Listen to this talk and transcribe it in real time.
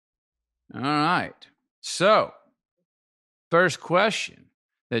All right. So, first question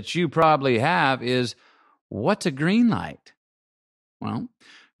that you probably have is, what's a green light? Well,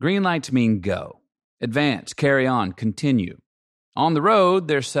 green lights mean go, advance, carry on, continue. On the road,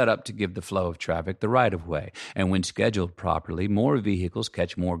 they're set up to give the flow of traffic the right of way, and when scheduled properly, more vehicles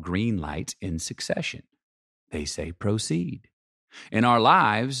catch more green lights in succession. They say proceed. In our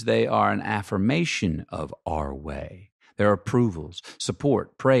lives, they are an affirmation of our way. They're approvals,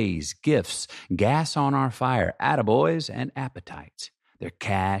 support, praise, gifts, gas on our fire, attaboys, and appetites. They're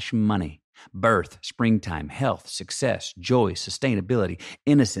cash money, birth, springtime, health, success, joy, sustainability,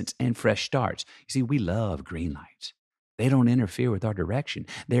 innocence, and fresh starts. You see, we love green lights. They don't interfere with our direction.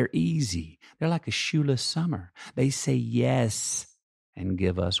 They're easy. They're like a shoeless summer. They say yes and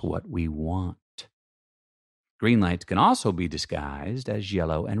give us what we want. Green lights can also be disguised as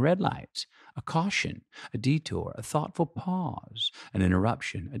yellow and red lights, a caution, a detour, a thoughtful pause, an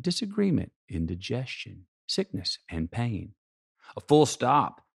interruption, a disagreement, indigestion, sickness, and pain, a full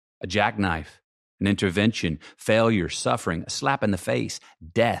stop, a jackknife, an intervention, failure, suffering, a slap in the face,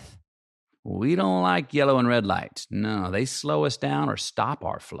 death. We don't like yellow and red lights. No, they slow us down or stop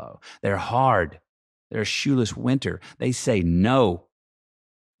our flow. They're hard. They're a shoeless winter. They say no,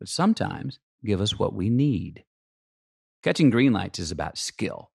 but sometimes give us what we need. Catching green lights is about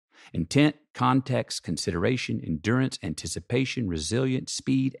skill, intent, context, consideration, endurance, anticipation, resilience,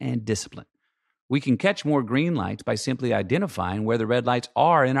 speed, and discipline. We can catch more green lights by simply identifying where the red lights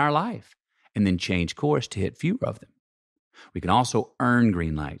are in our life and then change course to hit fewer of them. We can also earn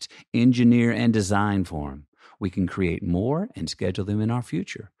green lights, engineer and design for them. We can create more and schedule them in our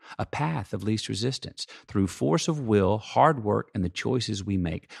future, a path of least resistance. Through force of will, hard work, and the choices we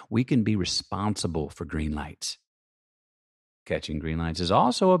make, we can be responsible for green lights. Catching green lights is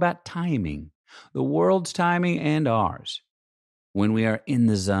also about timing, the world's timing and ours. When we are in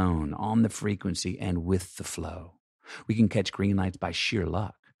the zone, on the frequency, and with the flow, we can catch green lights by sheer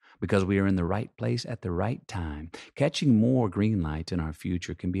luck because we are in the right place at the right time. Catching more green lights in our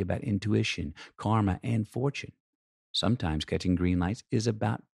future can be about intuition, karma, and fortune. Sometimes catching green lights is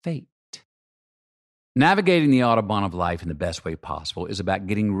about fate. Navigating the Autobahn of life in the best way possible is about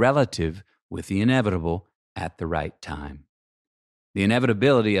getting relative with the inevitable at the right time. The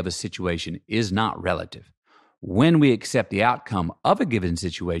inevitability of a situation is not relative. When we accept the outcome of a given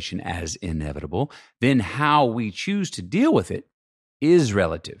situation as inevitable, then how we choose to deal with it is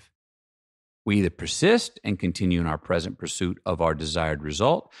relative. We either persist and continue in our present pursuit of our desired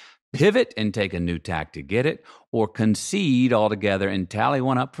result, pivot and take a new tack to get it, or concede altogether and tally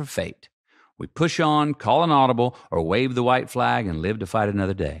one up for fate. We push on, call an audible, or wave the white flag and live to fight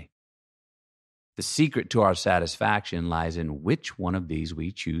another day. The secret to our satisfaction lies in which one of these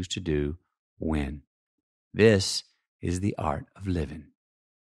we choose to do when. This is the art of living.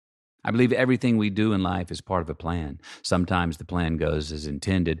 I believe everything we do in life is part of a plan. Sometimes the plan goes as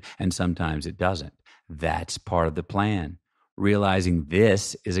intended, and sometimes it doesn't. That's part of the plan. Realizing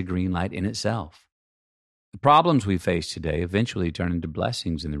this is a green light in itself. The problems we face today eventually turn into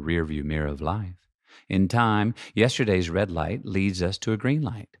blessings in the rearview mirror of life. In time, yesterday's red light leads us to a green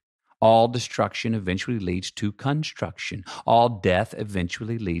light. All destruction eventually leads to construction. All death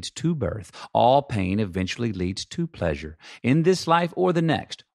eventually leads to birth. All pain eventually leads to pleasure. In this life or the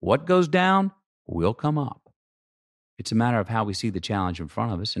next, what goes down will come up. It's a matter of how we see the challenge in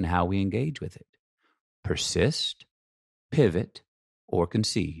front of us and how we engage with it. Persist, pivot, or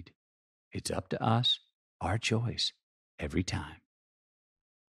concede. It's up to us, our choice, every time.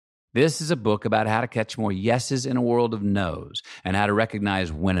 This is a book about how to catch more yeses in a world of nos and how to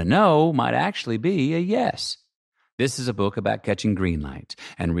recognize when a no might actually be a yes. This is a book about catching green lights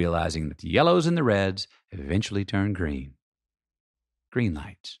and realizing that the yellows and the reds eventually turn green. Green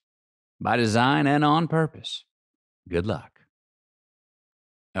lights, by design and on purpose. Good luck.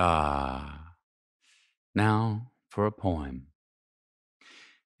 Now for a poem.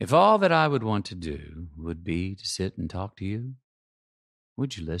 If all that I would want to do would be to sit and talk to you,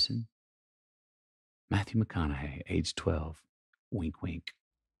 would you listen? Matthew McConaughey, age 12, wink, wink.